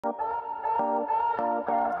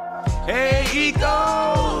Hey,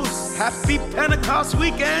 Ecos! Happy Pentecost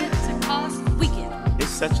weekend! Pentecost weekend. It's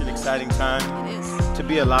such an exciting time It is. to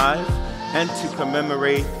be alive and to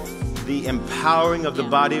commemorate the empowering of the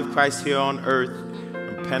body of Christ here on earth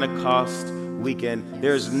on Pentecost weekend.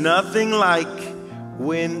 There's nothing like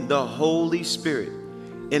when the Holy Spirit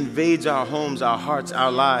invades our homes, our hearts,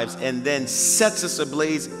 our lives, and then sets us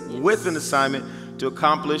ablaze with an assignment to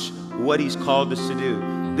accomplish what He's called us to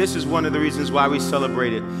do. This is one of the reasons why we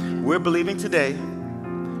celebrate it. We're believing today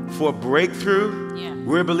for breakthrough. Yeah.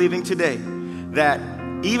 We're believing today that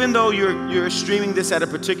even though you're streaming this at a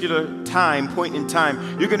particular point in time,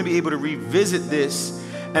 you're going to be able to revisit this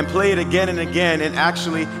and play it again and again and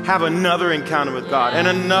actually have another encounter with God and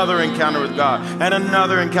another encounter with God and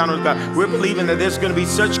another encounter with God. We're believing that there's going to be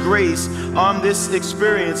such grace on this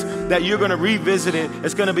experience that you're going to revisit it.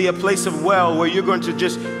 It's going to be a place of well where you're going to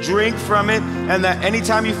just drink from it, and that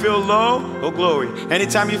anytime you feel low, oh glory,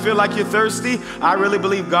 anytime you feel like you're thirsty, I really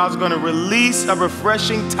believe God's going to release a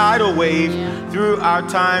refreshing tidal wave through our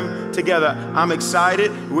time together. I'm excited.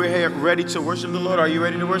 We're here ready to worship the Lord. Are you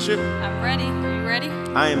ready to worship? I'm ready. Are you ready?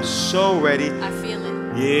 I am so ready. I feel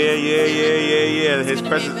it. Yeah. It's His gonna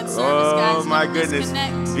presence. be a good service, guys. Oh my Don't goodness.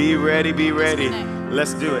 disconnect. Be ready, be ready. Disconnect.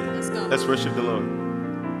 Let's do it. Let's go. Let's worship the Lord.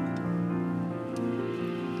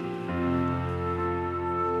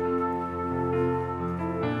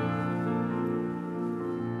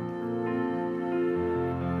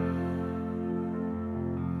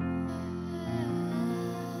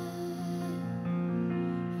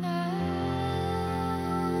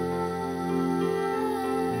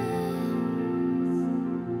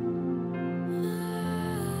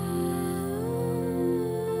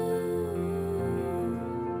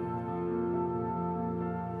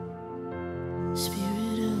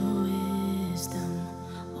 Spirit of wisdom,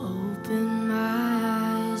 open my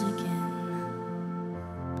eyes again.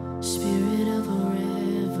 Spirit of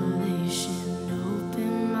revelation,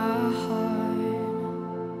 open my heart.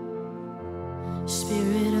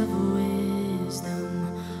 Spirit of wisdom,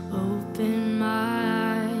 open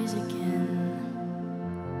my eyes again.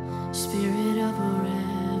 Spirit of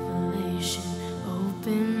revelation,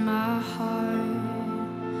 open my heart.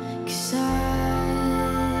 'Cause I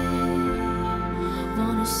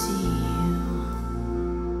wanna see you,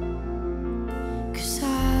 'cause I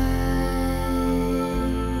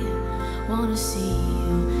wanna see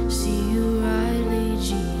you rightly,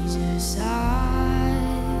 Jesus. I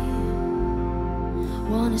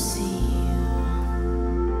wanna see you,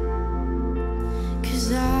 'cause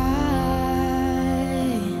I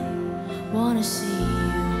wanna see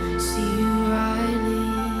you rightly.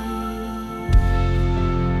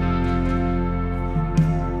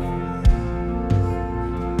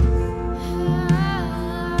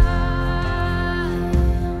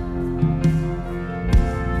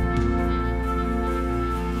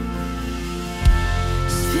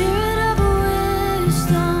 Spirit of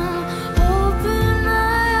wisdom, open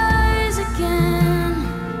my eyes again.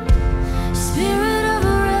 Spirit of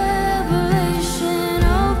revelation,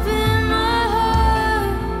 open my heart.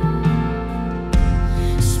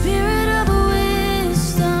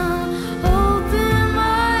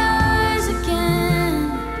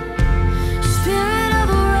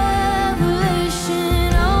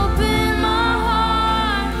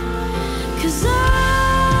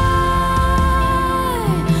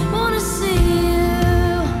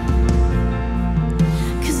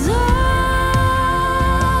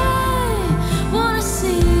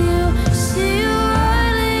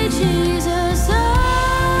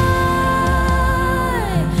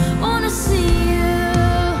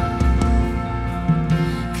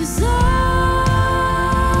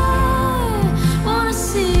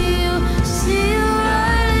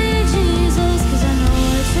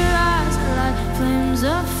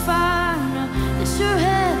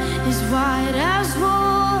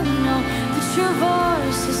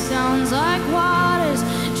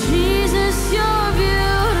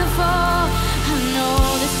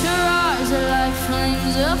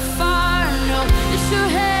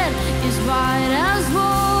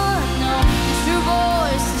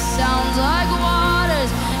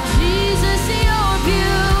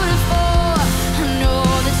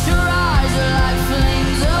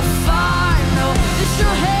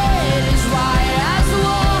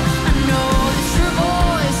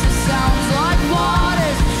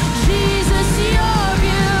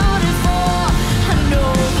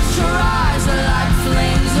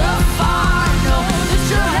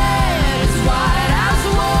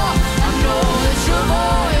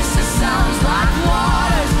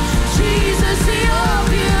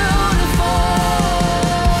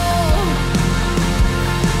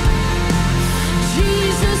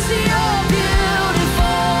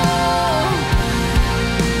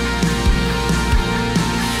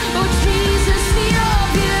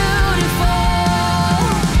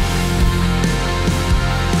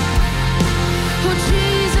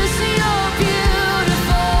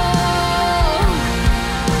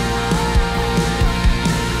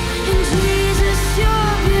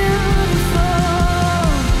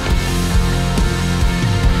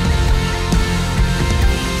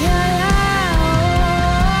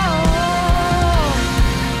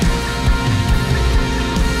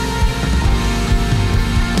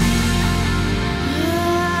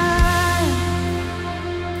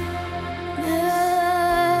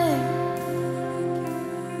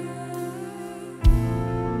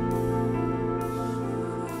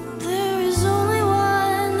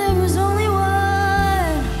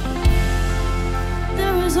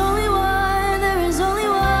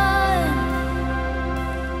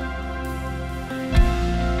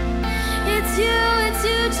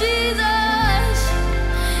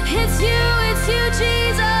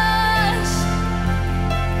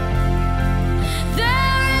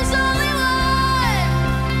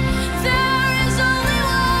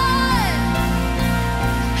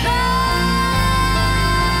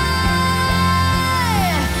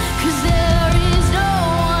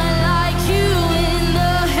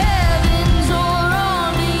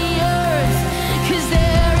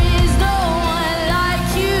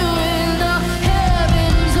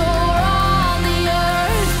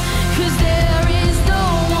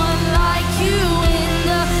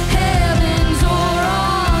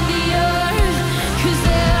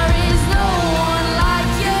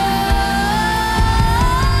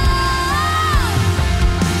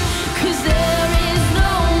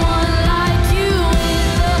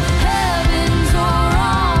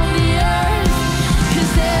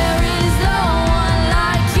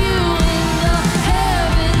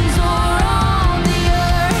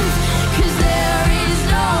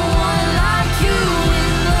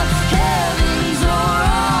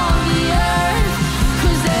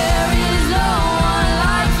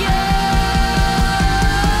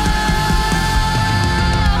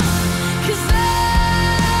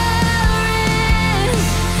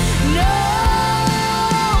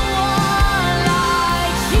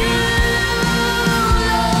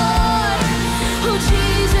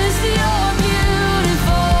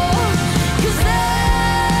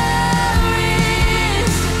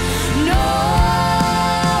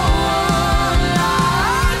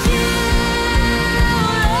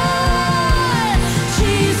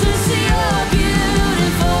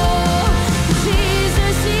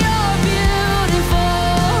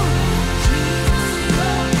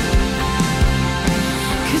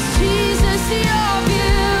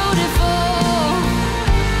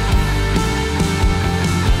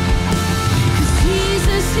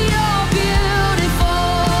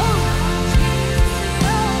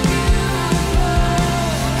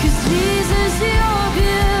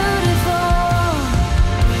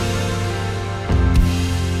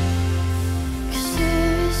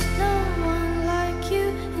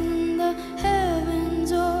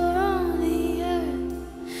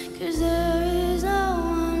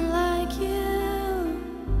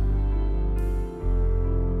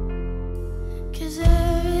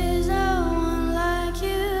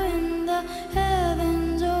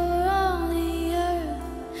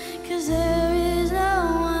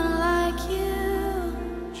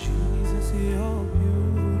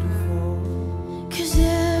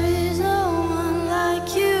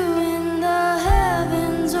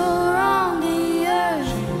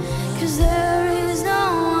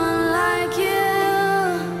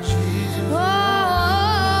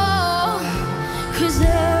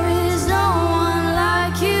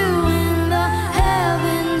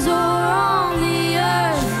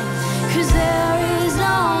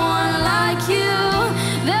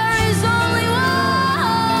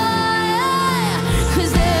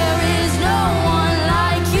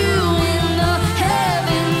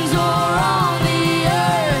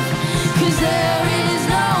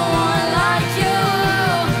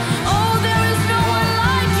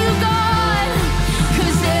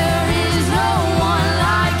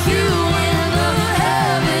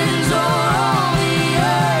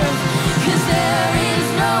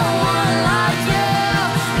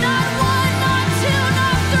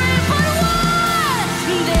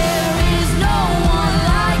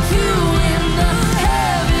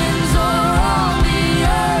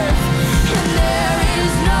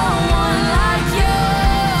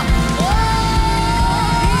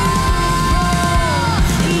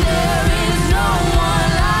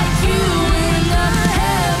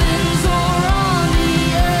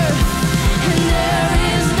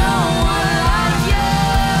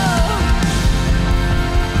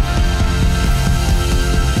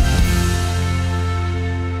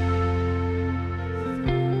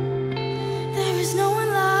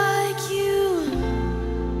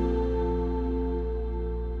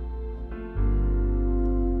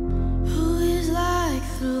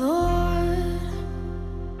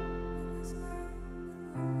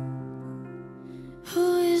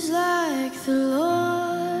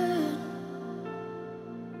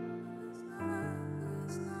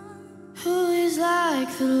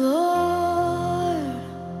 like the Lord?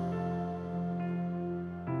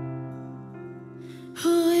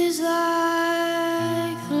 Who is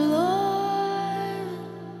like the Lord?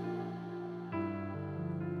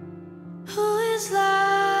 Who is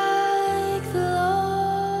like the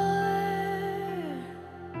Lord?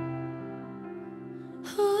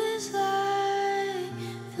 Who is like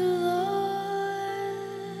the Lord?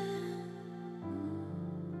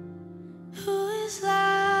 Who is like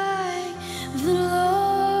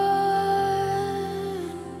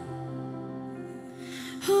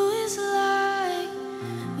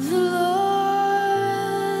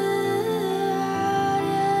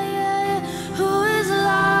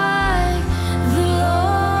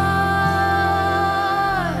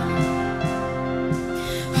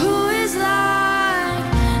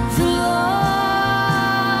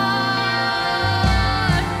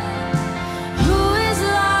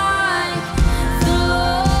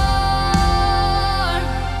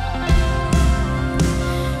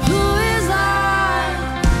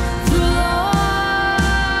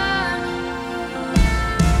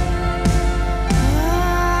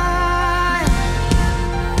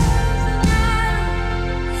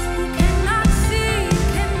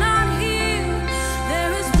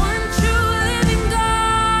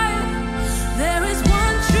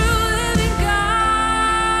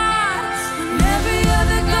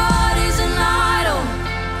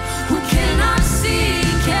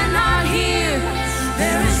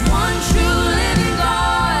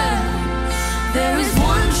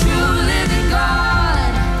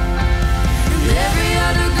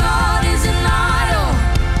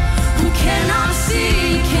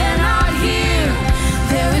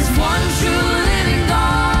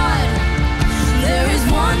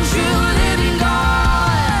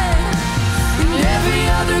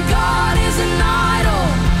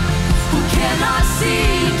cannot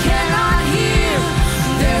see, cannot hear.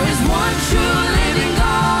 There is one true living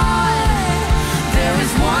God. There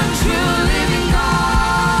is one true living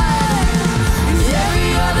God. And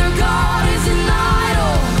every other God is an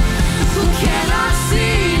idol who cannot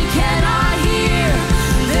see, cannot hear.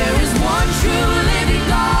 There is one true living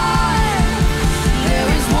God. There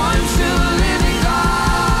is one true living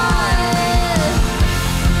God.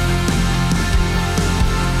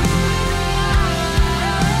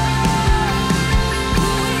 Ooh.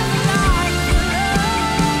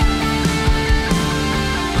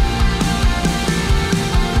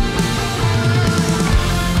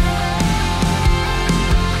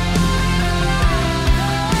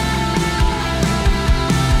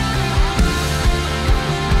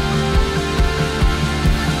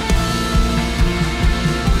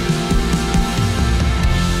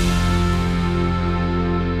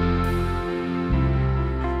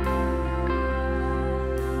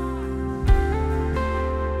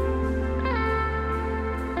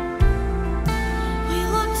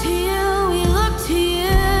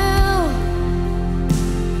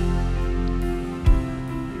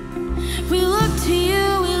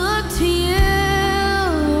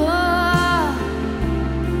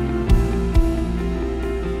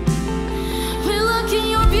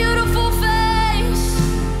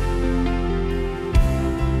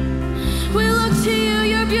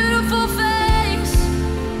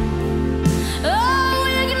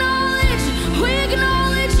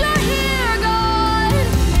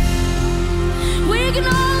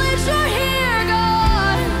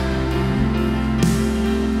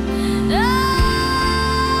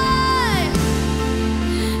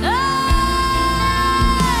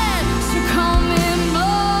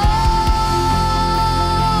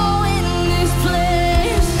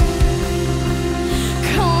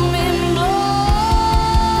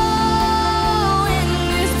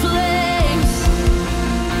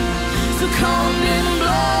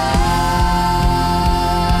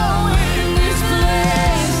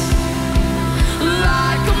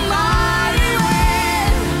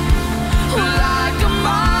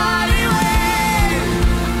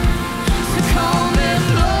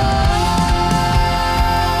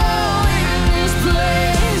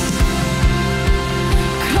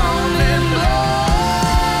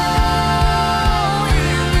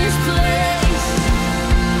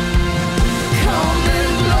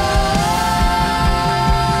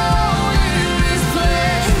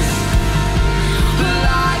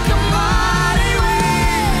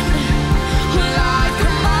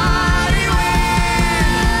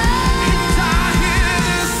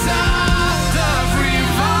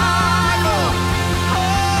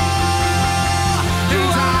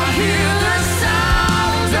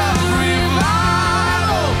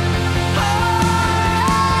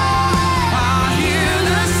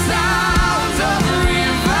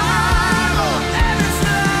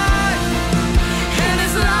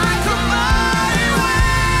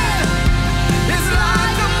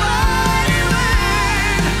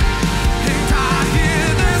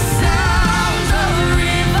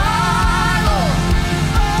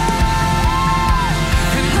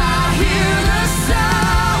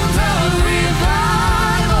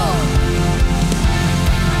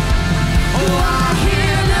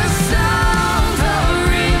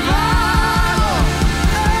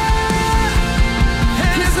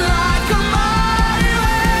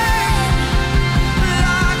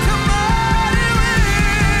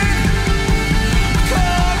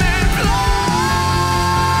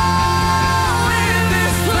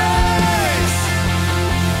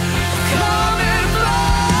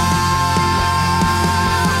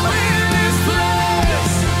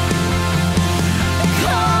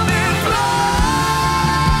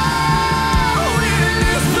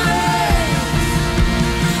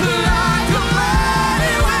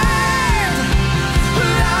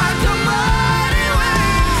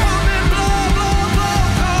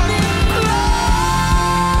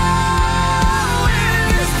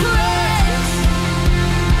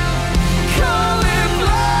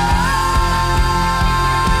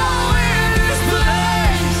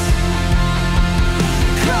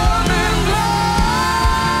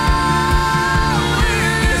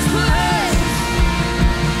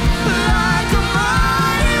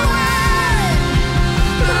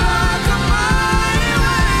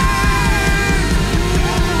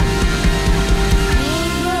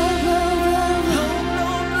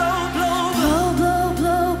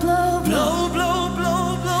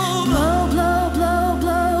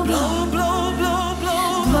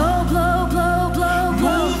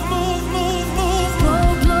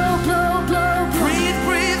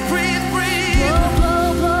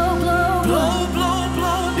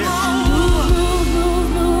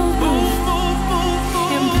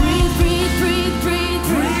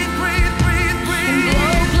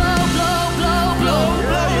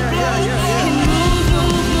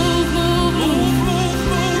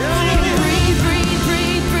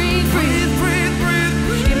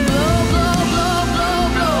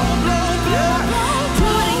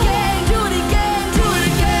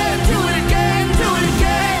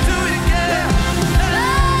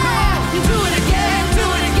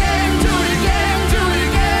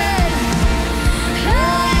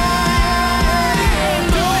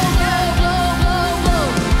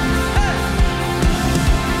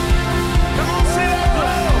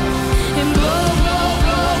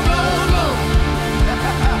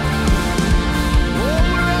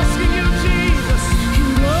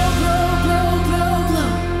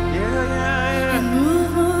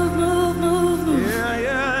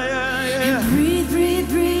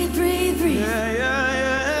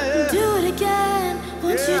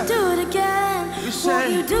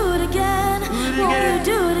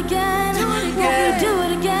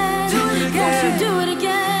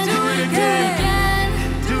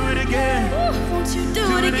 Won't you do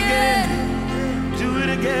it again? Do it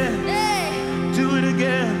again. Hey. Do it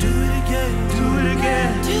again. Do it again. Do it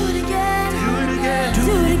again. Do it again. Do it again. Do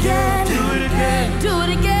it again. Do it again. Do it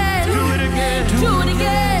again. Do it again. Do it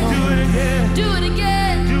again. Do it again. Do it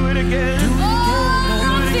again. Do it again.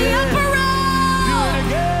 Oh, the emperor. Do it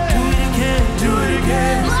again. Do it again. Do it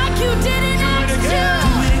again. Like you did in Acts 2. Do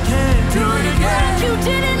it again. Do it again. Like you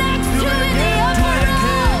did in Acts 2 in the Do it again. emperor.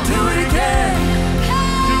 Do it again.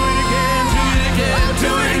 Do it again. Do it again. Oh,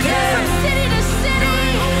 do it again. From city to city.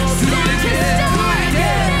 State to state.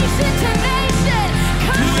 Nation to nation.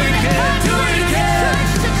 Country to country.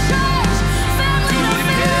 Church to church. Family to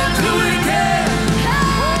family. Do it again.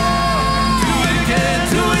 Do it again.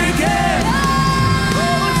 Do it again. Do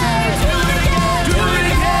it again. Do it again. Do it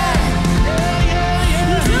again.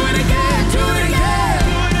 Do it again. Do it again.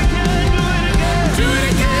 Do it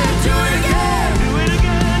again. Do it again.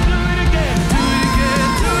 Do it again.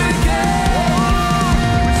 Do it again.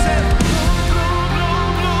 We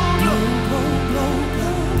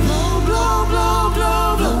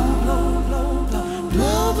said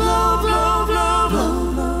blow, blow, blow,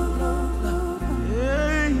 blow, blow, blow,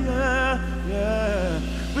 yeah, yeah, yeah.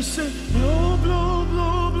 We said blow, blow,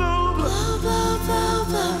 blow, blow, blow, blow,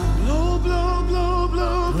 blow, blow, blow,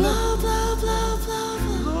 blow,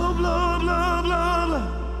 blow, blow, blow.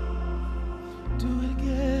 Do it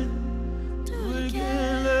again. Do it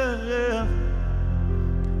again. Yeah.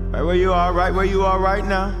 Right where you are, right where you are right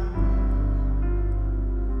now.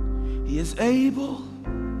 He is able.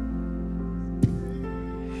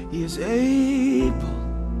 He is able.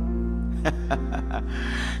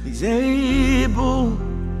 He's able.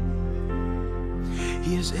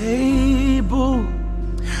 He is able.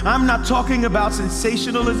 I'm not talking about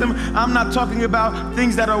sensationalism. I'm not talking about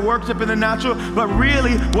things that are worked up in the natural, but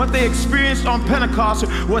really what they experienced on Pentecost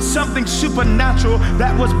was something supernatural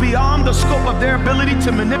that was beyond the scope of their ability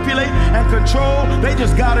to manipulate and control. They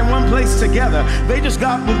just got in one place together. They just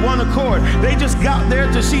got with one accord. They just got there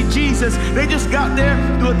to see Jesus. They just got there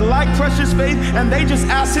with like precious faith, and they just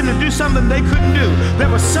asked him to do something they couldn't do. There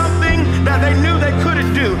was something that they knew they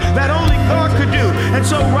couldn't do, that only God could do. And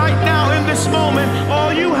so right now in this moment,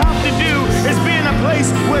 all you have to do is be in a place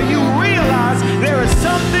where you realize there is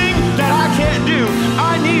something that I can't do.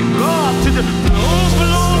 I need God to do. Blow,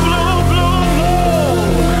 blow, blow, blow, blow.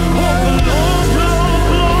 Oh, blow, blow,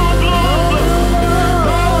 blow, blow, blow.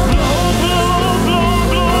 Blow, blow, blow,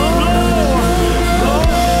 blow, blow. Blow.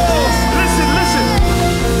 Listen, listen.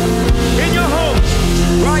 In your homes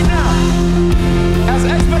right now, as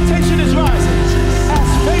expectation is rising, as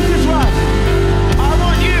faith is rising, I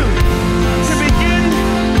want you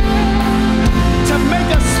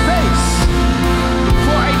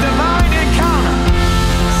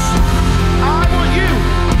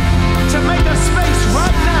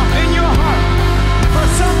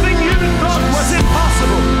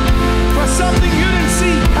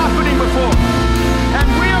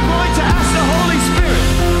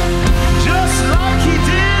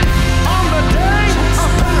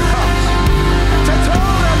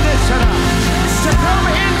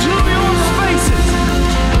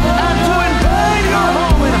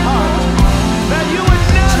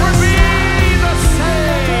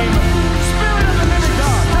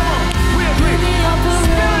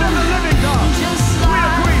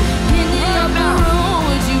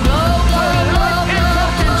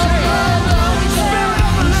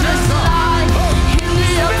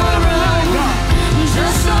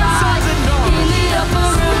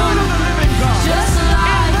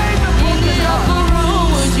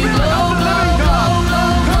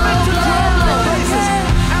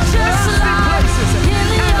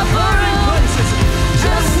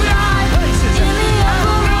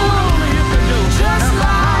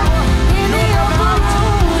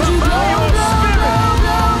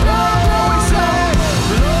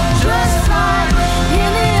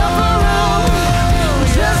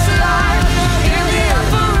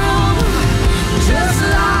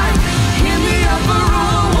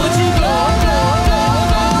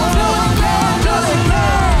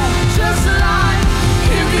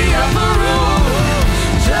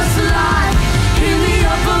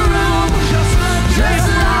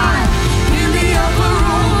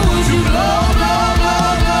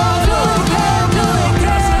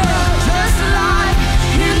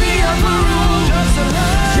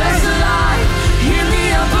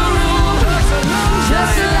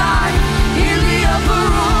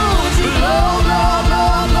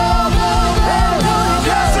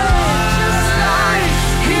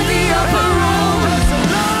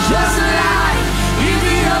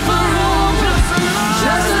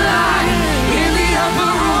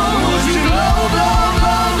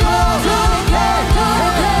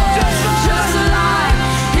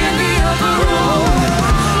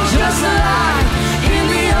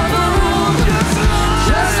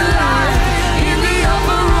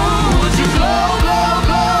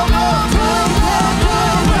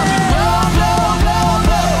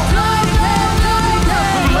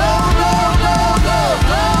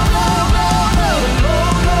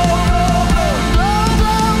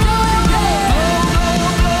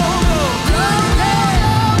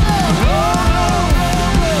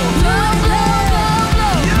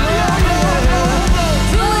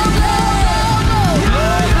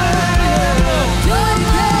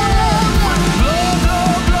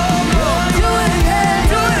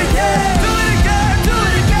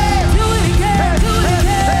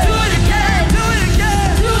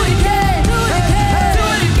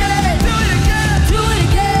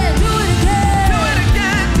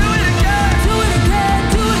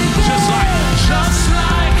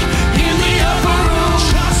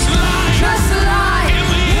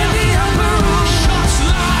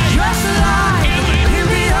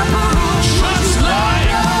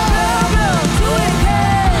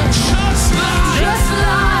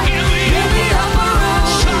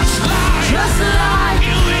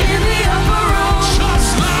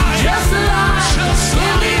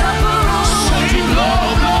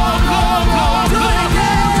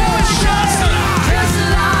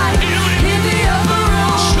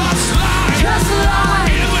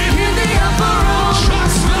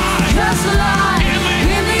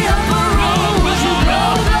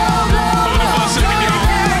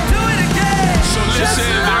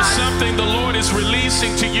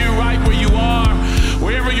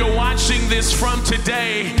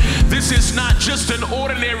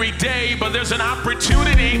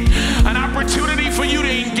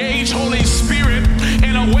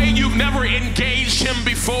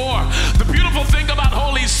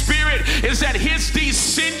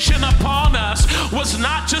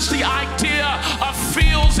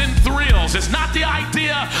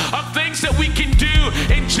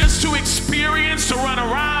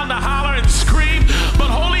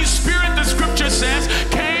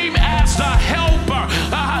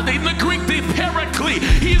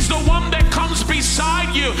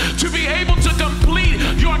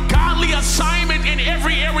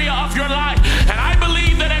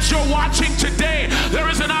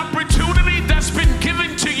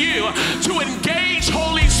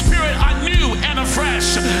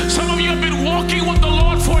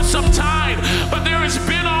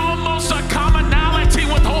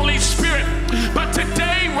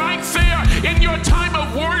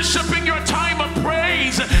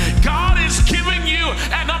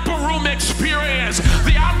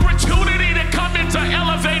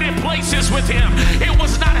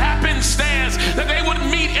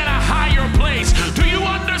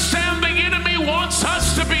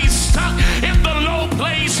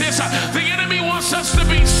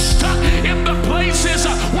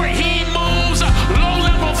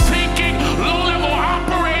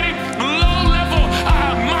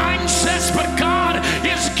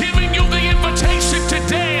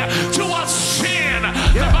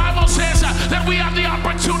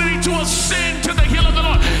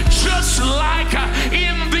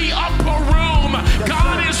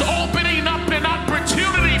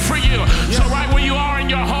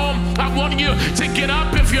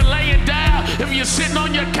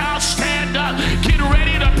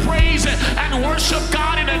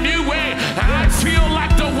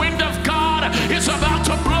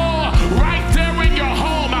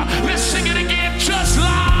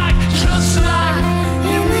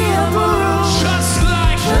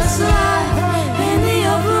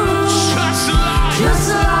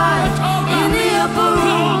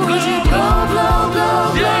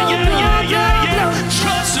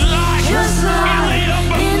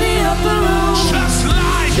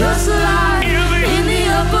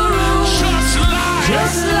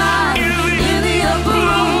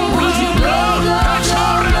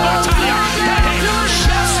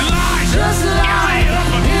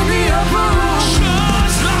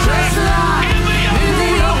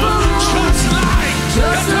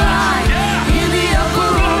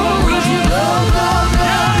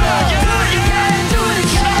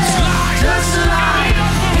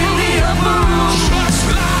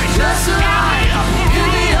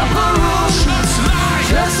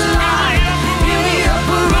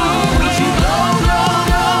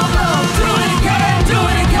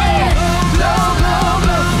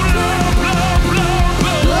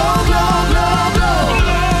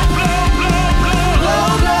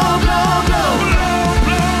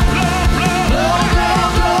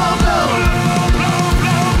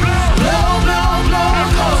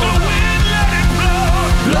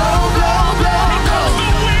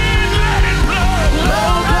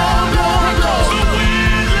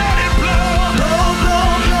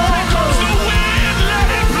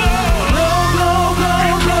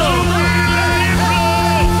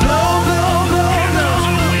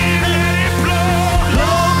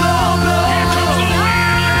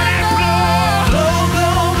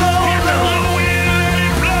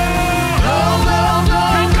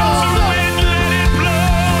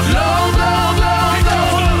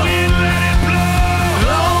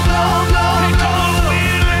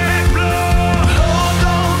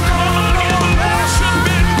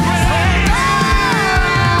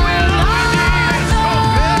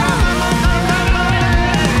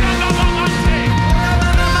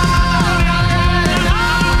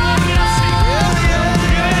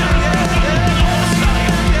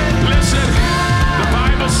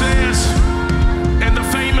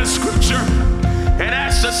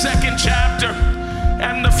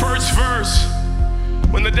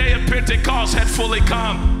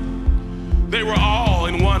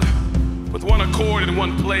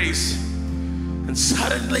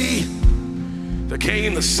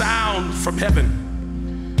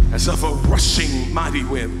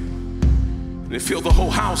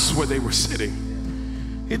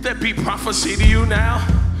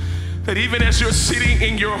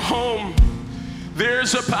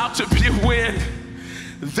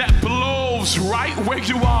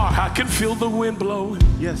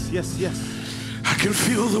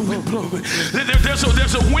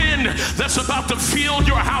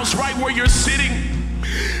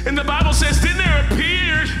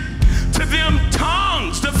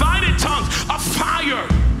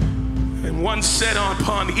one set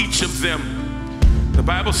upon each of them. The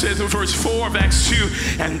Bible says in verse 4 of Acts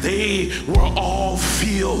 2, and they were all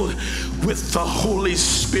filled with the Holy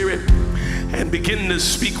Spirit and began to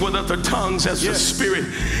speak with other tongues as the Spirit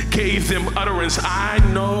gave them utterance. I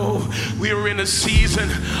know we are in a season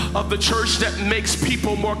of the church that makes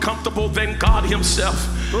people more comfortable than God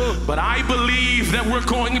himself. But I believe that we're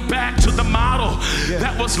going back to the model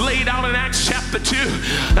that was laid out in Acts chapter 2,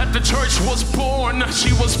 that the church was born,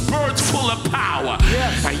 she was birthed full of power.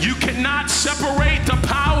 And you cannot separate the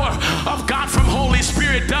power of God from Holy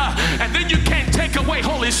Spirit, and then you can't take away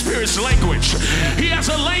Holy Spirit's language. He has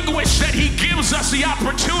a language that he gives us the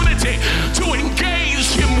opportunity to engage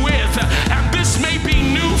him with. And this may be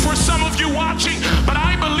new for some of you watching, but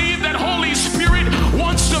I believe that Holy Spirit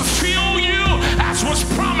wants to fill you as was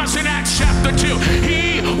promised in Acts chapter 2.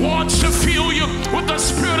 He wants to fill you with the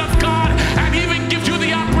Spirit of God and even give you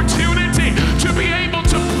the opportunity to be able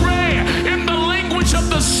to pray in the language of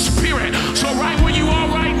the Spirit. So right where you are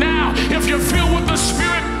right now, if you're filled with the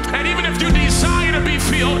Spirit, and even if you desire to be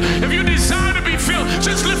filled,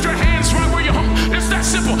 just lift your hands right where you're home. It's that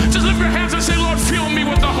simple. Just lift your hands and say, Lord, fill me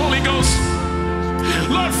with the Holy Ghost.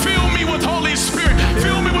 Lord, fill me with Holy Spirit.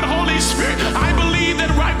 Fill me with Holy Spirit. I believe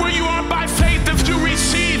that right where you are by faith, if you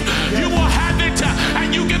receive, you will have it,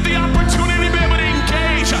 and you get the opportunity to be able to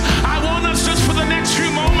engage. I want us just for the next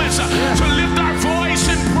few moments to lift our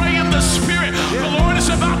voice and pray in the Spirit. The Lord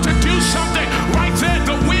is about to do something right there.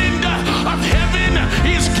 The wind of heaven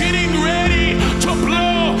is getting ready to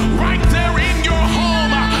blow right there in your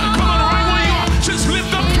home. Come on, right where you are. Just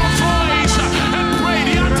lift up your voice and pray.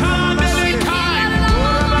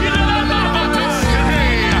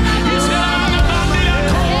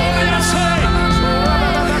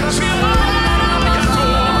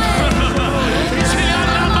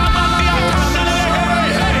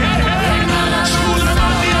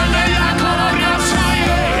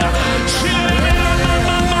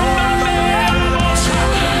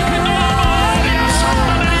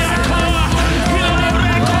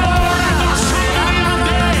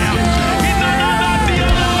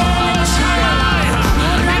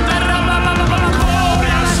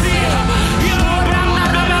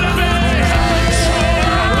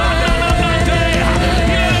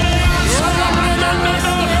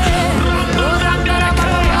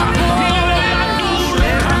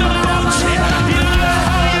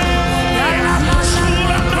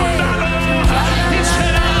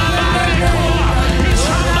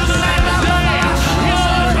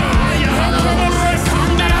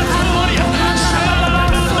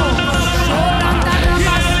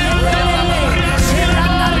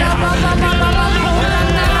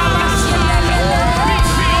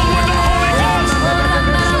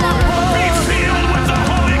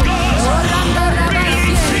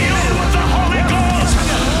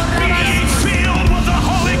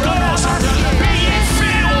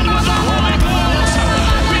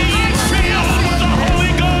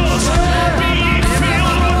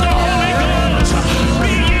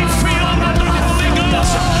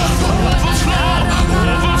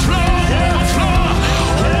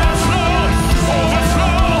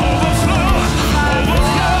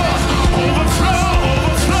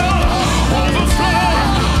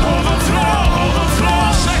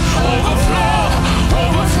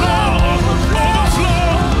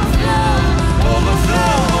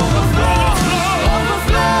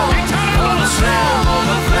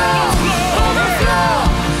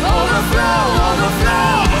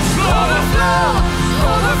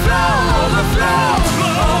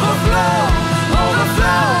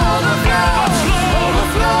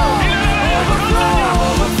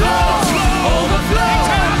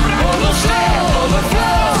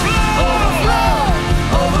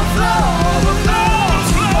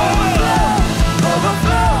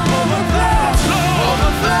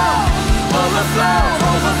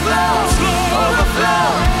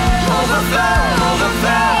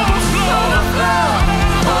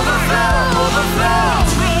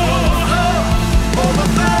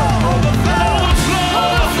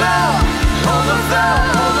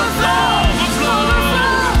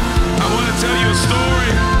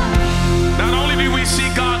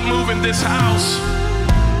 this house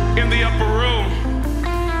in the upper room,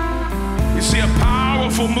 you see a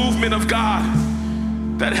powerful movement of God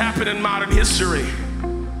that happened in modern history.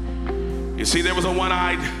 You see, there was a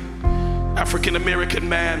one-eyed African-American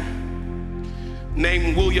man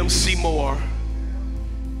named William Seymour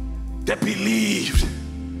that believed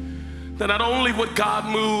that not only would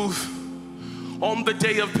God move on the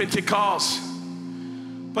day of Pentecost,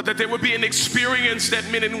 but that there would be an experience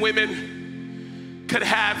that men and women could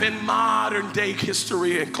have in modern day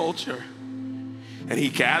history and culture. And he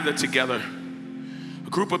gathered together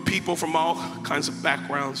group of people from all kinds of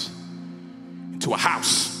backgrounds into a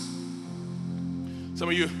house. Some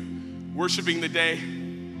of you worshiping today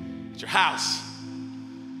at your house.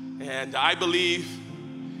 And I believe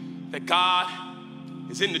that God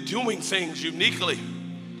is into doing things uniquely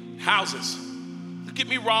in houses. Don't get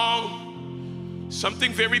me wrong,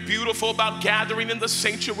 something very beautiful about gathering in the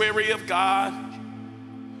sanctuary of God.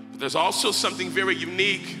 But there's also something very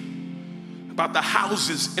unique about the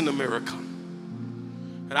houses in America.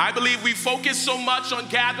 And I believe we focus so much on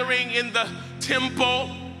gathering in the temple,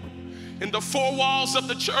 in the four walls of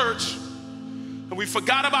the church, and we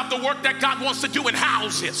forgot about the work that God wants to do in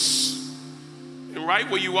houses. And right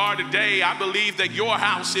where you are today, I believe that your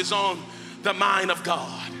house is on the mind of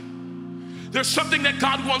God. There's something that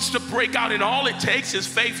God wants to break out, and all it takes is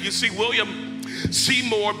faith. You see, William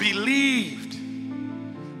Seymour believed.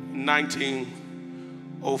 In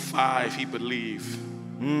 1905, he believed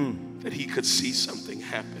that he could see something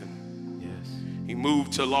happen. Yes. He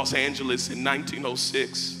moved to Los Angeles in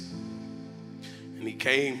 1906, and he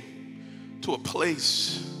came to a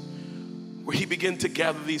place where he began to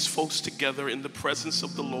gather these folks together in the presence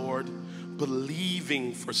of the Lord,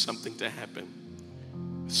 believing for something to happen.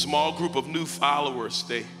 A small group of new followers,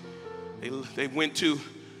 they went to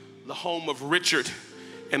the home of Richard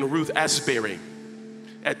and Ruth Asbury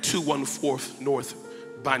at 214 North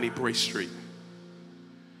Bonnie Bray Street.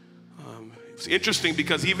 It's interesting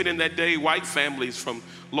because even in that day, white families from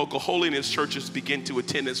local holiness churches began to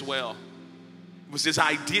attend as well. It was this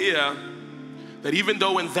idea that even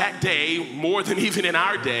though in that day, more than even in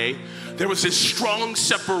our day, there was this strong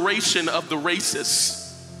separation of the races.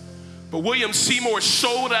 But William Seymour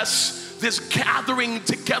showed us this gathering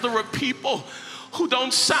together of people who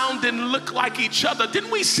don't sound and look like each other.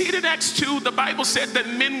 Didn't we see it in Acts 2? The Bible said that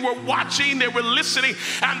men were watching, they were listening,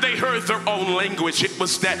 and they heard their own language. It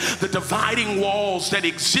was that the dividing walls that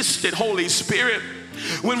existed, Holy Spirit,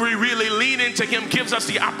 when we really lean into Him, gives us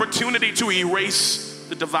the opportunity to erase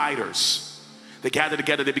the dividers. They gather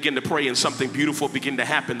together, they begin to pray, and something beautiful began to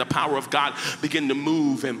happen. The power of God began to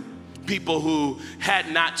move, and people who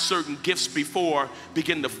had not certain gifts before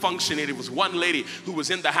began to function. And it was one lady who was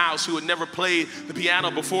in the house who had never played the piano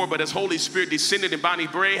before, but as Holy Spirit descended in Bonnie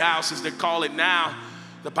Bray House, as they call it now,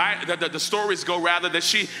 the stories go rather that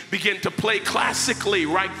she began to play classically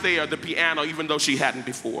right there, the piano, even though she hadn't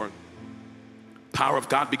before. Power of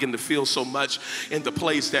God began to feel so much in the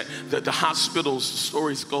place that the hospitals,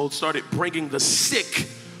 stories go, started bringing the sick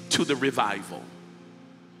to the revival.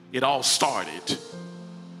 It all started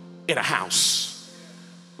in a house.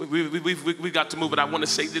 We got to move it. I want to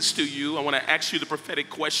say this to you. I want to ask you the prophetic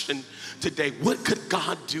question today. What could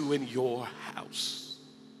God do in your house?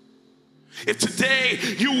 If today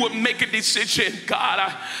you would make a decision,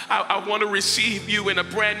 God, I want to receive you in a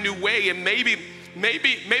brand new way, and maybe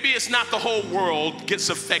it's not the whole world gets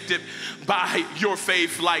affected by your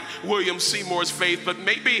faith like William Seymour's faith, but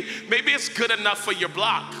maybe it's good enough for your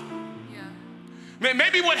block. Yeah.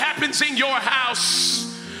 Maybe what happens in your house,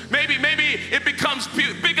 maybe it becomes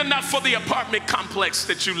big enough for the apartment complex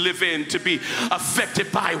that you live in to be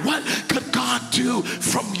affected by. What could God do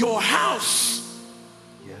from your house?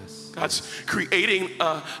 Yes. God's creating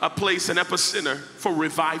a place, an epicenter for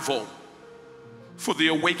revival, for the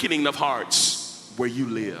awakening of hearts where you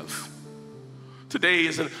live. Today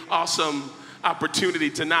is an awesome opportunity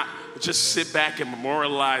to not just sit back and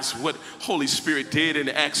memorialize what Holy Spirit did in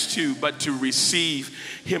Acts 2, but to receive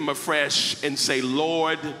Him afresh and say,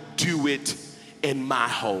 Lord, do it in my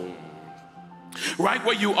home. Right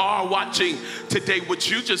where you are watching today, would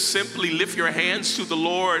you just simply lift your hands to the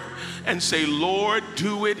Lord and say, Lord,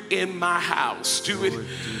 do it in my house. Do it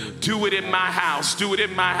in my house. Do it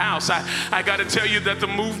in my house. I got to tell you that the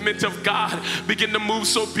movement of God began to move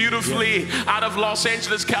so beautifully out of Los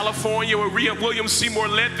Angeles, California, where William Seymour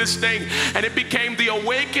led this thing, and it became the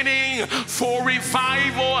awakening for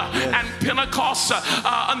revival and Pentecost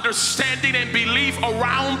understanding and belief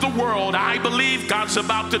around the world. I believe God's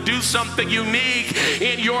about to do something unique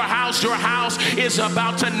in your house. Your house is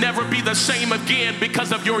about to never be the same again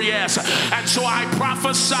because of your yes. And so I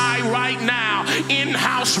prophesy right now,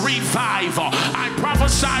 in-house revival. I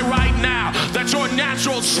prophesy right now that your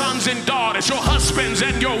natural sons and daughters, your husbands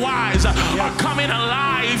and your wives are coming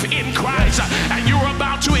alive in Christ, and you're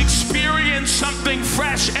about to experience something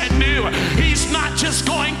fresh and new. He's not just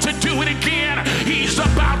going to do it again, He's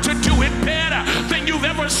about to do it better than you've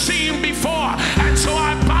ever seen before. And so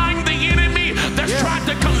I bind the enemy that's tried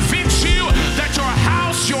to convince you that your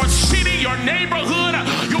house, your city, your neighborhood,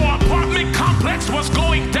 your apartment complex was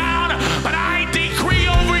going down. But I decree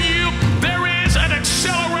over you, there is an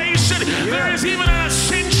acceleration, there is even an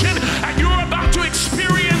ascension, and you're about to experience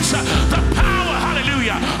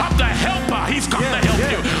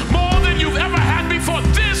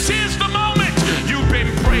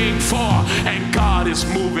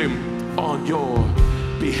on your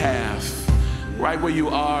behalf. Right where you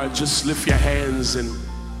are, just lift your hands and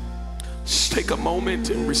just take a moment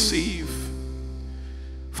and receive.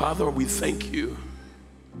 Father, we thank you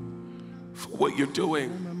for what you're doing,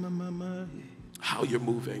 how you're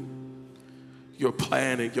moving, your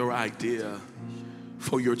plan and your idea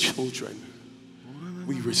for your children.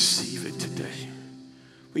 We receive it today.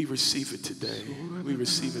 We receive it today. We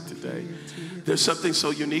receive it today. There's something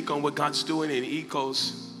so unique on what God's doing in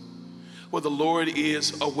Ecos, where the Lord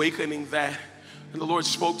is awakening that. And the Lord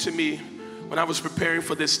spoke to me when I was preparing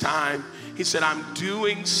for this time. He said, I'm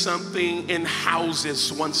doing something in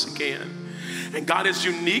houses once again. And God has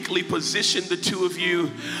uniquely positioned the two of you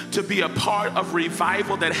to be a part of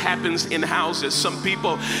revival that happens in houses. Some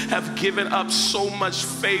people have given up so much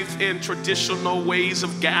faith in traditional ways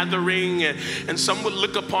of gathering, and some would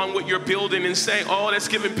look upon what you're building and say, oh, that's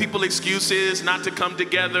giving people excuses not to come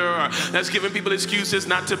together, or that's giving people excuses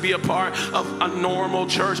not to be a part of a normal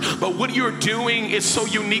church. But what you're doing is so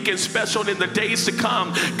unique and special. In the days to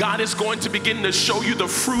come, God is going to begin to show you the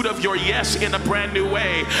fruit of your yes in a brand new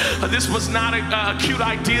way. This was not a cute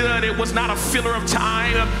idea, and it was not a filler of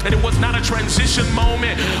time, and it was not a transition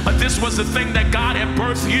moment, but this was the thing that God had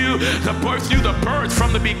birthed you, the birth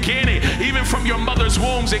from the beginning, even from your mother's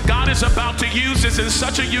wombs. And God is about to use this in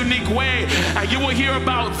such a unique way, and you will hear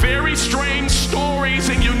about very strange stories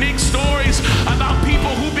and unique stories about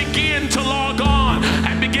people who begin to log on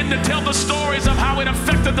and begin to tell the stories of how it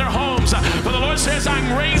affected their homes. But the Lord says,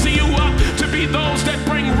 I'm raising you up to be those that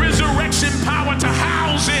bring resurrection power to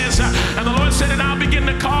houses. And the Lord said, and I'll begin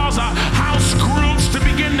to cause house groups to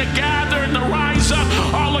begin to gather and to rise up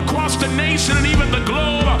all across the nation and even the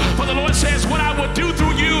globe. For the Lord says, what I will do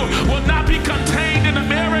through you will not be contained in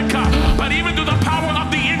America, but even through the power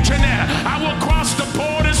of the internet, I will cross the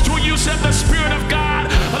borders through you, said the Spirit of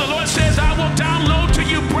God. For the Lord says, I will download to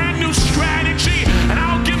you brand new strategy, and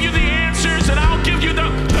I'll give you the answers, and I'll give you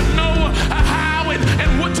the know how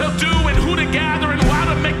and what to do and who to gather and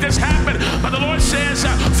how to make this happen. But the Lord says,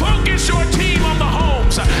 focus your team on the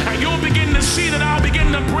homes, and you'll begin to see that I'll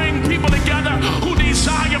begin to bring people together who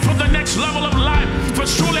desire for the next level of life. For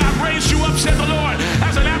surely I've raised you up, said the Lord,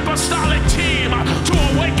 as an apostolic team to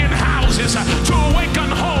awaken houses, to awaken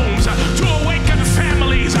homes, to awaken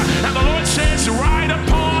families. And the Lord says, ride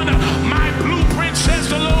upon my blueprint, says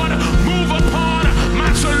the Lord, move upon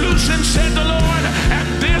my solution, said the Lord, and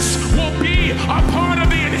this will be a part of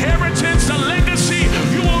the inheritance, the legacy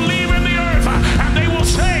you will leave in the earth. And they will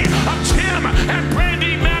say of Tim and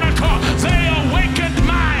Brandy Manical, they awakened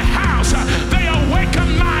my house, they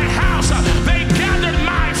awakened my house, they gathered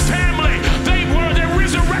my family, they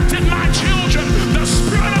resurrected my children. The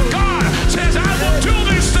Spirit of God says, I will do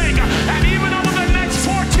this thing, and even over the next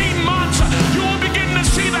 14 months, you will begin to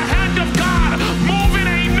see the hand of God move in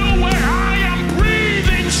a new way. I am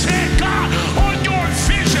breathing, said God, on your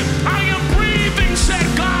vision. I am breathing, said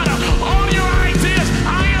God, on your ideas.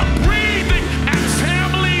 I am breathing, and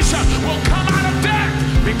families will come out of that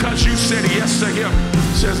because you said yes to Him,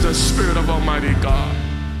 says the Spirit of Almighty God.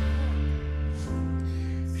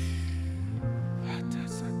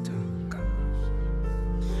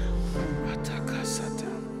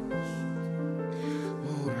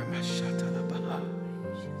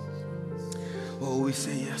 Oh, we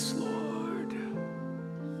say yes, Lord.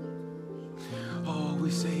 Oh, we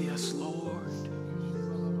say yes, Lord.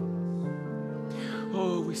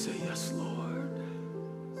 Oh, we say yes, Lord.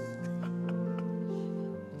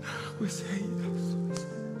 We say yes.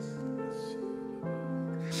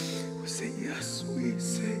 We say yes. We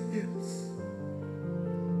say yes.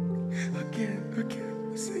 Again,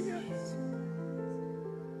 we say yes.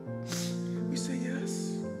 We say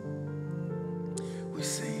yes. We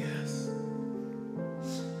say yes.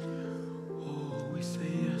 Oh, we say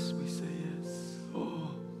yes. We say yes.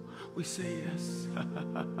 Oh, we say yes.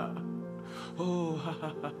 Oh, ha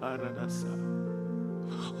ha ha ha radasa.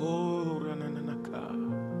 Oh, rananaka.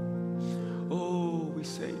 Oh, we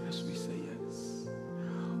say yes. We say yes.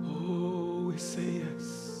 Oh, we say yes.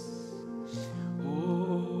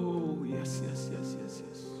 Oh, yes, yes, yes, yes,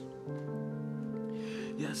 yes.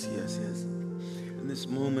 Yes, yes, yes. In this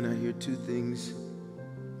moment, I hear two things.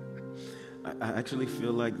 I actually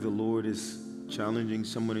feel like the Lord is challenging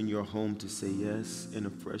someone in your home to say yes in a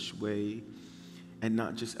fresh way, and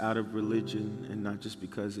not just out of religion and not just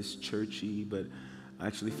because it's churchy, but I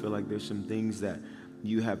actually feel like there's some things that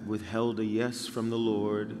you have withheld a yes from the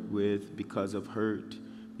Lord with because of hurt,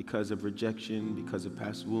 because of rejection, because of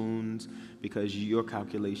past wounds, because your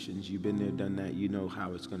calculations, you've been there, done that, you know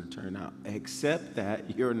how it's going to turn out. Except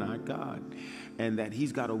that you're not God, and that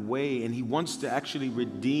he's got a way, and he wants to actually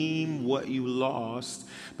redeem what you lost,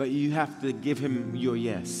 but you have to give him your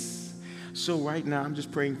yes. So right now, I'm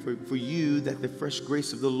just praying for you that the fresh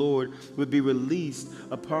grace of the Lord would be released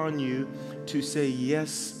upon you to say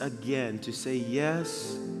yes again, to say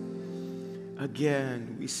yes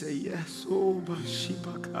again. We say yes. Oh,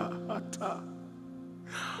 Bashibakata.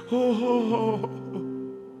 Oh,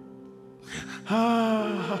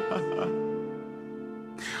 ah.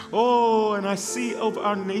 Oh, and I see over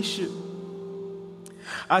our nation.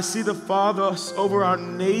 I see the fathers over our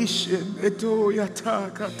nation. Eto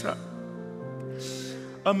yatakata.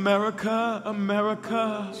 America,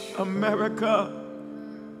 America, America.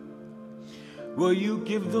 Will you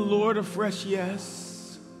give the Lord a fresh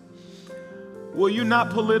yes? Will you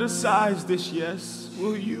not politicize this yes?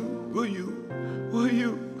 Will you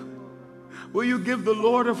give the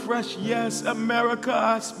Lord a fresh yes? America,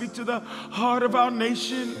 I speak to the heart of our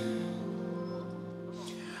nation.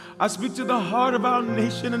 I speak to the heart of our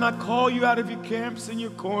nation, and I call you out of your camps and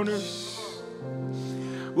your corners.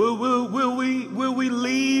 Will we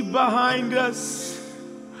leave behind us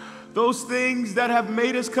those things that have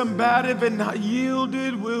made us combative and not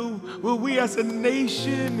yielded? Will we as a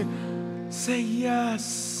nation say yes,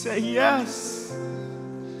 say yes,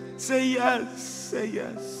 say yes, say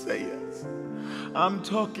yes, say yes? I'm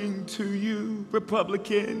talking to you,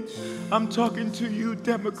 Republican. I'm talking to you,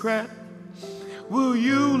 Democrat. Will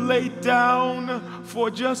you lay down for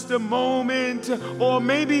just a moment, or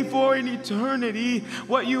maybe for an eternity,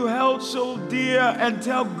 what you held so dear and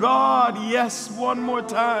tell God yes one more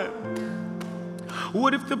time?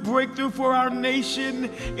 What if the breakthrough for our nation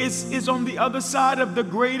is on the other side of the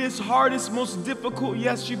greatest, hardest, most difficult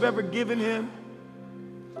yes you've ever given him?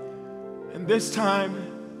 And this time,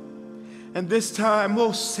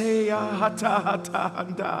 oh, say, hata, hata,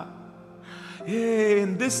 handa. Yeah,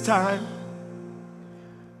 and this time,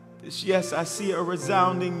 yes, I see a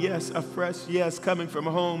resounding yes, a fresh yes coming from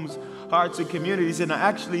homes, hearts, and communities. And I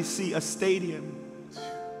actually see a stadium.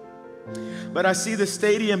 But I see the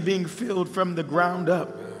stadium being filled from the ground up.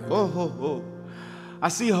 Oh, oh, oh. I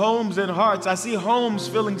see homes and hearts. I see homes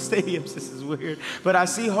filling stadiums. This is weird. But I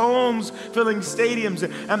see homes filling stadiums,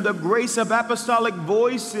 and the grace of apostolic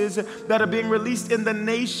voices that are being released in the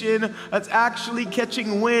nation that's actually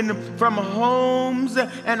catching wind from homes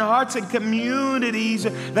and hearts and communities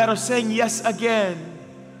that are saying yes again.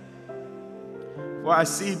 For I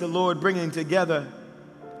see the Lord bringing together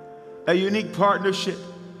a unique partnership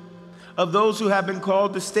of those who have been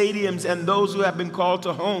called to stadiums and those who have been called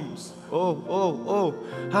to homes. Oh, oh, oh.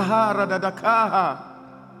 Ha ha, radadakaha.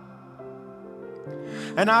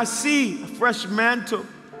 And I see a fresh mantle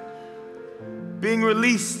being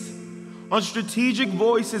released on strategic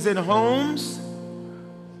voices in homes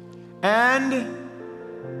and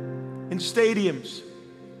in stadiums.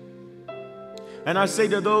 And I say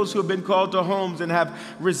to those who have been called to homes and have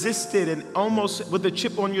resisted and almost with a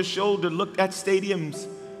chip on your shoulder looked at stadiums,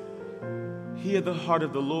 hear the heart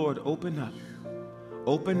of the Lord. Open up.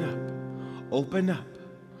 Open up. Open up.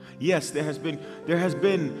 Yes, there has been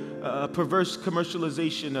perverse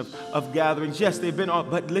commercialization of gatherings. Yes, they've been all,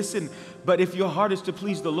 but listen, but if your heart is to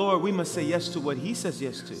please the Lord, we must say yes to what he says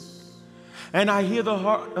yes to. And I hear the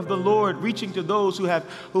heart of the Lord reaching to those who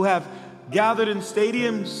have gathered in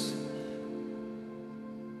stadiums.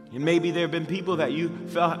 And maybe there have been people that you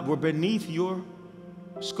felt were beneath your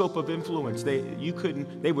scope of influence.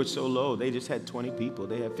 They were so low. They just had 20 people.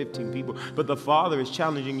 They had 15 people. But the Father is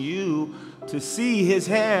challenging you to see his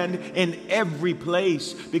hand in every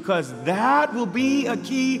place, because that will be a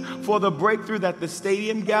key for the breakthrough that the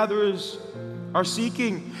stadium gatherers are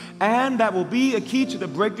seeking. And that will be a key to the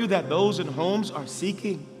breakthrough that those in homes are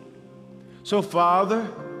seeking. So, Father,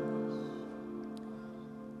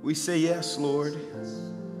 we say yes, Lord.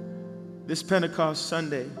 This Pentecost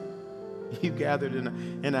Sunday, you gathered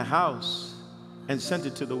in a house and sent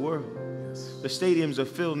it to the world. The stadiums are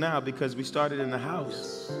filled now because we started in the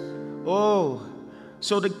house. Oh,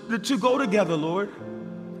 so the two go together, Lord.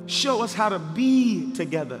 Show us how to be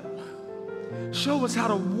together. Show us how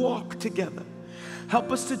to walk together.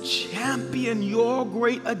 Help us to champion your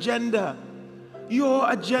great agenda, your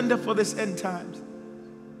agenda for this end times.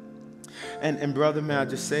 And brother, may I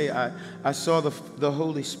just say, I saw the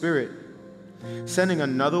Holy Spirit sending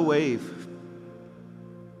another wave.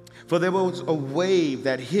 For there was a wave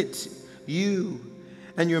that hit you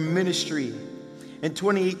and your ministry in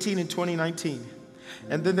 2018 and 2019.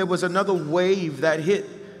 And then there was another wave that hit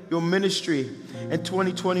your ministry in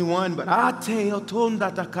 2021, but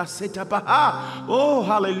oh,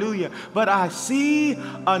 hallelujah. But I see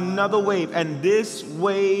another wave, and this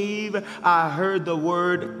wave, I heard the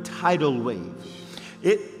word tidal wave.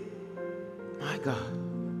 My God,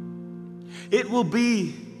 it will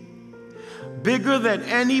be bigger than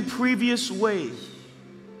any previous wave.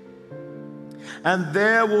 And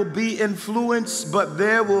there will be influence, but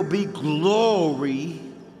there will be glory.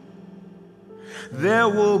 There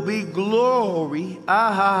will be glory. There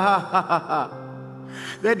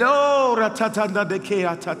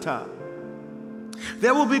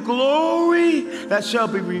will be glory that shall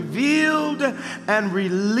be revealed and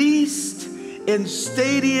released in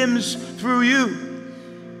stadiums through you.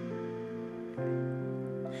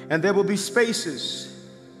 And there will be spaces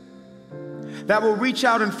that will reach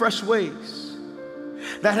out in fresh ways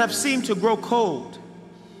that have seemed to grow cold.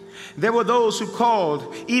 There were those who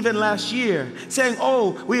called even last year saying,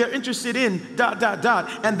 oh, we are interested in ...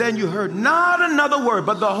 And then you heard not another word,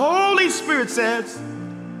 but the Holy Spirit says,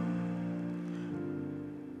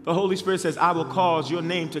 I will cause your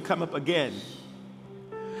name to come up again.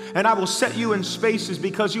 And I will set you in spaces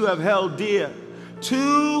because you have held dear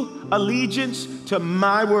to allegiance to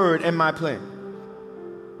my word and my plan.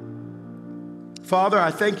 Father,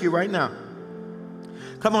 I thank you right now.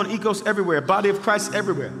 Come on, Ecos everywhere, body of Christ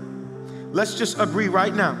everywhere. Let's just agree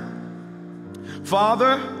right now.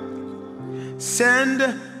 Father, send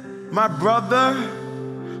my brother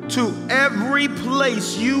to every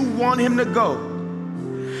place you want him to go.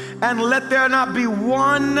 And let there not be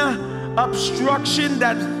one obstruction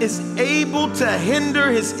that is able to hinder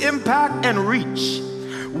his impact and reach.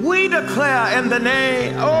 We declare in the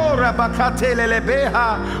name,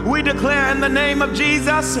 we declare in the name of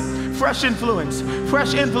Jesus, fresh influence,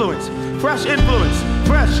 fresh influence, fresh influence,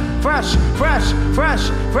 fresh.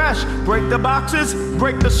 Break the boxes,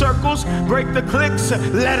 break the circles, break the cliques,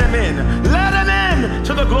 let him in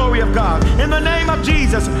to the glory of God. In the name of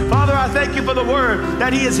Jesus, Father, I thank you for the word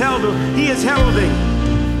that he is heralding.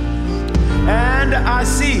 And I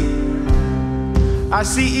see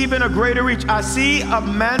even a greater reach. I see a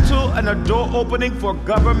mantle and a door opening for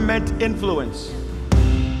government influence.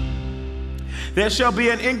 There shall be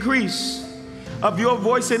an increase of your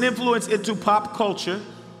voice and influence into pop culture.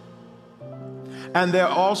 And there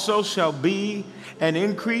also shall be an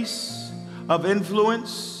increase of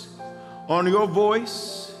influence on your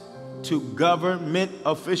voice to government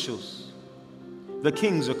officials. The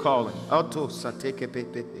kings are calling. The kings are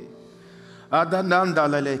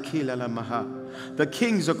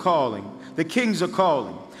calling. The kings are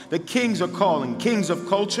calling. The kings are calling. Kings of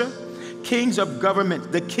culture, kings of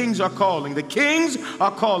government. The kings are calling. The kings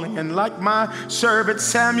are calling. And like my servant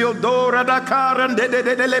Samuel, and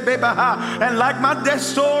like my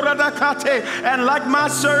and like my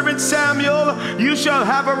servant Samuel, you shall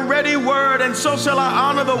have a ready word, and so shall I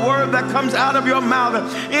honor the word that comes out of your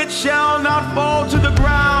mouth. It shall not fall to the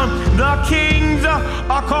ground. The kings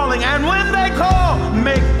are calling, and when they call,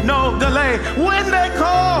 make no delay. When they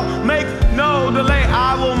call, make no delay.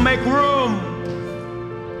 I will make room.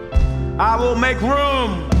 I will make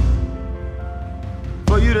room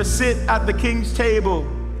for you to sit at the king's table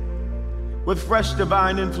with fresh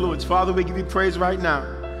divine influence. Father, we give you praise right now.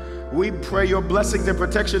 We pray your blessings and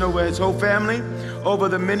protection over his whole family, over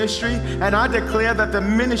the ministry, and I declare that the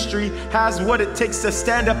ministry has what it takes to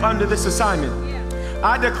stand up under this assignment.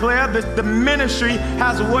 I declare that the ministry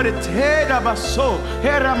has what it takes. Oh,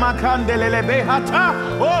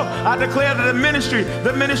 I declare that the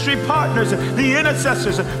ministry partners, the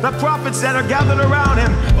intercessors, the prophets that are gathered around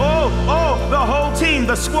him, the whole team,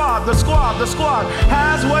 the squad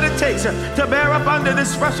has what it takes to bear up under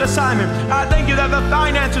this fresh assignment. I thank you that the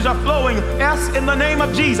finances are flowing. Yes, in the name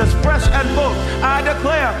of Jesus, fresh and full. I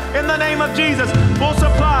declare in the name of Jesus, full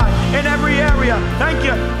supply in every area. Thank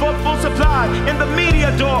you for full supply in the media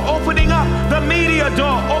door, opening up the media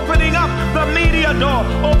door, opening up the media door,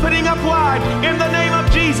 opening up wide in the name of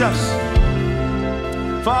Jesus.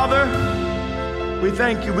 Father, we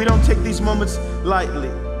thank you. We don't take these moments lightly.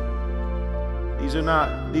 These are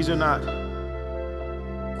not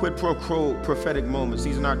quid pro quo prophetic moments.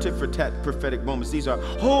 These are not tit for tat prophetic moments. These are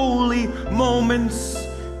holy moments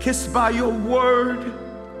kissed by your word.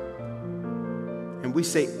 And we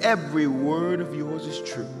say every word of yours is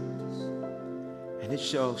true. And it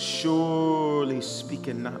shall surely speak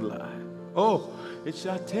and not lie. Oh, it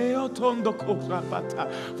shall tell.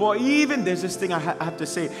 For even, there's this thing I have to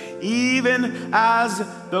say, even as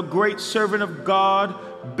the great servant of God,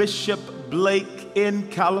 Bishop Blake in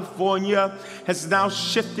California has now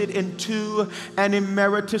shifted into an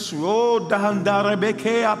emeritus role. There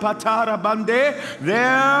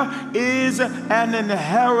is an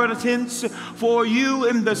inheritance for you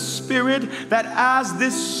in the spirit, that as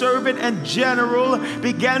this servant and general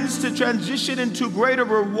begins to transition into greater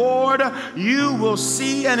reward, you will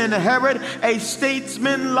see and inherit a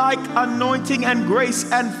statesman-like anointing and grace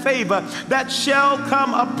and favor that shall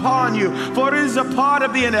come upon you. For it is a part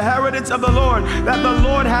of the inheritance of the Lord that the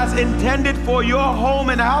Lord has intended for your home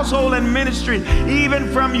and household and ministry, even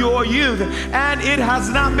from your youth. And it has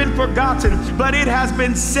not been forgotten, but it has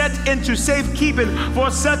been set into safekeeping for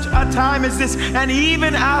such a time as this. And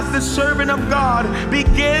even as the servant of God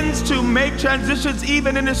begins to make transitions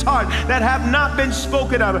even in his heart that have not been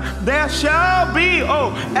spoken of, there shall be,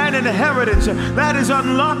 an inheritance that is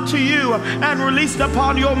unlocked to you and released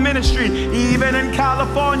upon your ministry, even in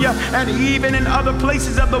California and even in other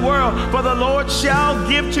places of the world. For the Lord shall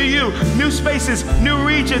give to you new spaces, new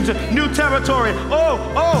regions, new territory.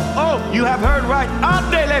 You have heard right.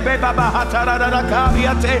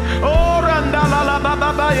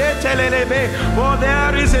 For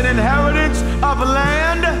there is an inheritance of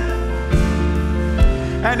land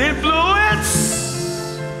and influence.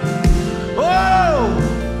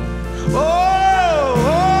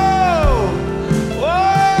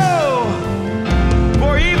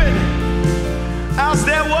 For even as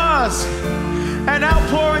there was an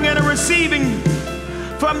outpouring and a receiving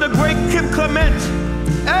from the great Clement,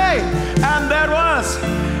 and there was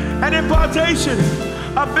an impartation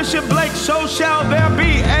of Bishop Blake, so shall there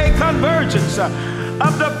be a convergence of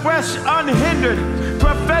the fresh, unhindered,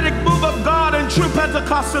 prophetic move of God and true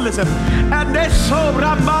Pentecostalism.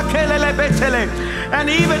 And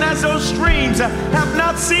even as those streams have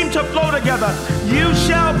not seemed to flow together, you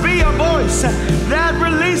shall be a voice that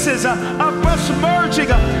releases a fresh merging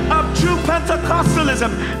of true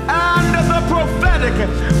Pentecostalism and the prophetic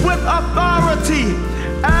with authority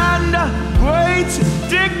and great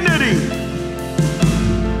dignity.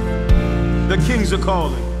 The kings are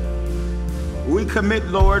calling. We commit,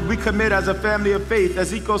 Lord. We commit as a family of faith,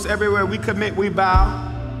 as Ecos everywhere. We commit, we bow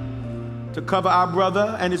to cover our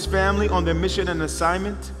brother and his family on their mission and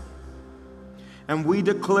assignment. And we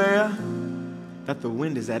declare that the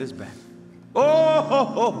wind is at his back.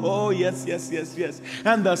 Yes.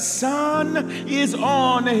 And the sun is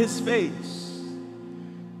on his face.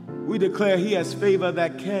 We declare he has favor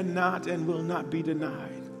that cannot and will not be denied.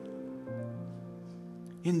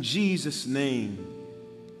 In Jesus' name,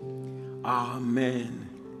 amen.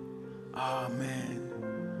 Amen.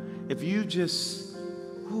 If you just,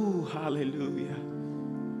 hallelujah.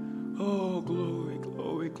 Oh, glory,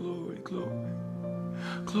 glory, glory, glory.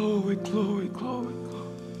 Glory, glory, glory, glory.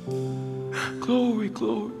 Glory,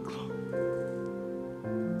 glory, glory.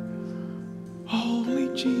 Only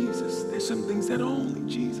Jesus. There's some things that only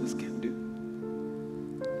Jesus can do.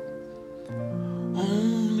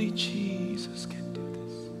 Only Jesus can do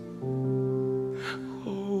this.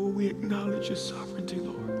 We acknowledge your sovereignty,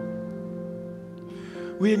 Lord.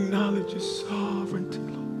 We acknowledge your sovereignty,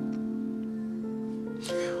 Lord.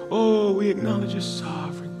 We acknowledge your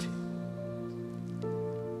sovereignty.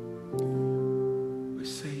 We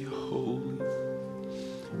say you're holy.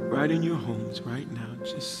 Right in your homes right now,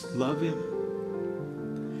 just love him.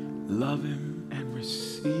 Love him and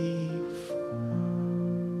receive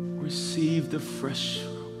the fresh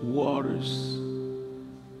waters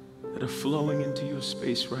that are flowing into your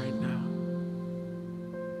space right now.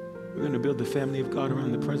 We're going to build the family of God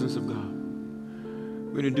around the presence of God.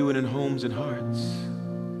 We're going to do it in homes and hearts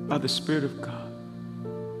by the Spirit of God.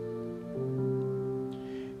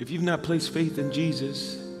 If you've not placed faith in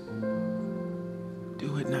Jesus,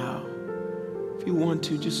 do it now. If you want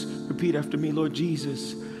to, just repeat after me. Lord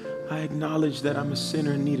Jesus, I acknowledge that I'm a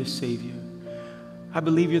sinner in need of Savior. I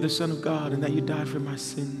believe you're the Son of God and that you died for my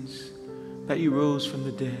sins, that you rose from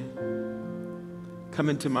the dead. Come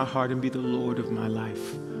into my heart and be the Lord of my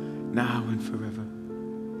life, now and forever.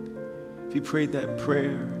 If you prayed that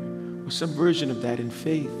prayer or some version of that in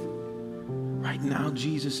faith, right now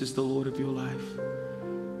Jesus is the Lord of your life.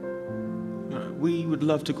 We would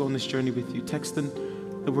love to go on this journey with you. Text the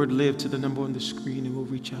word LIVE to the number on the screen and we'll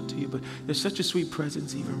reach out to you. But there's such a sweet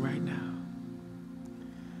presence even right now.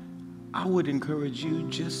 I would encourage you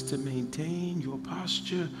just to maintain your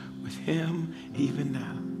posture with him even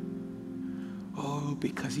now.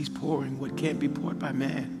 Because he's pouring what can't be poured by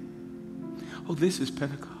man. This is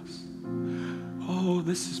Pentecost.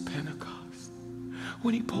 This is Pentecost.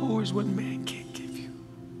 When he pours what man can't give you.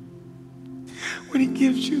 When he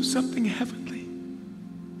gives you something heavenly.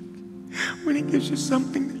 When he gives you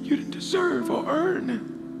something that you didn't deserve or earn.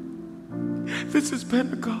 This is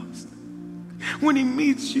Pentecost. When he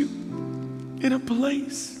meets you in a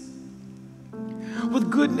place with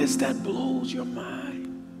goodness that blows your mind,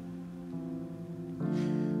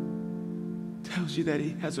 tells you that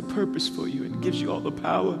he has a purpose for you and gives you all the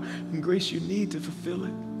power and grace you need to fulfill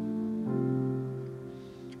it.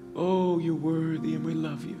 Oh, you're worthy and we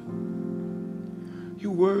love you.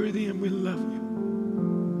 You're worthy and we love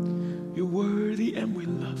you. You're worthy and we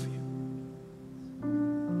love you.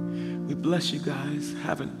 We bless you guys.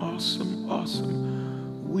 Have an awesome,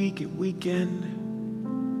 awesome week and weekend.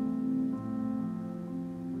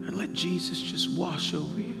 And let Jesus just wash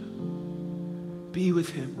over you. Be with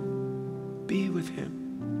him. Be with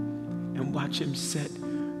him. And watch him set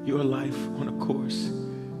your life on a course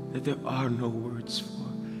that there are no words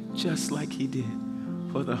for. Just like he did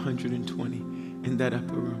for the 120 in that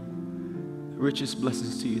upper room. The richest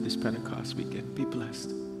blessings to you this Pentecost weekend. Be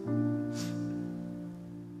blessed.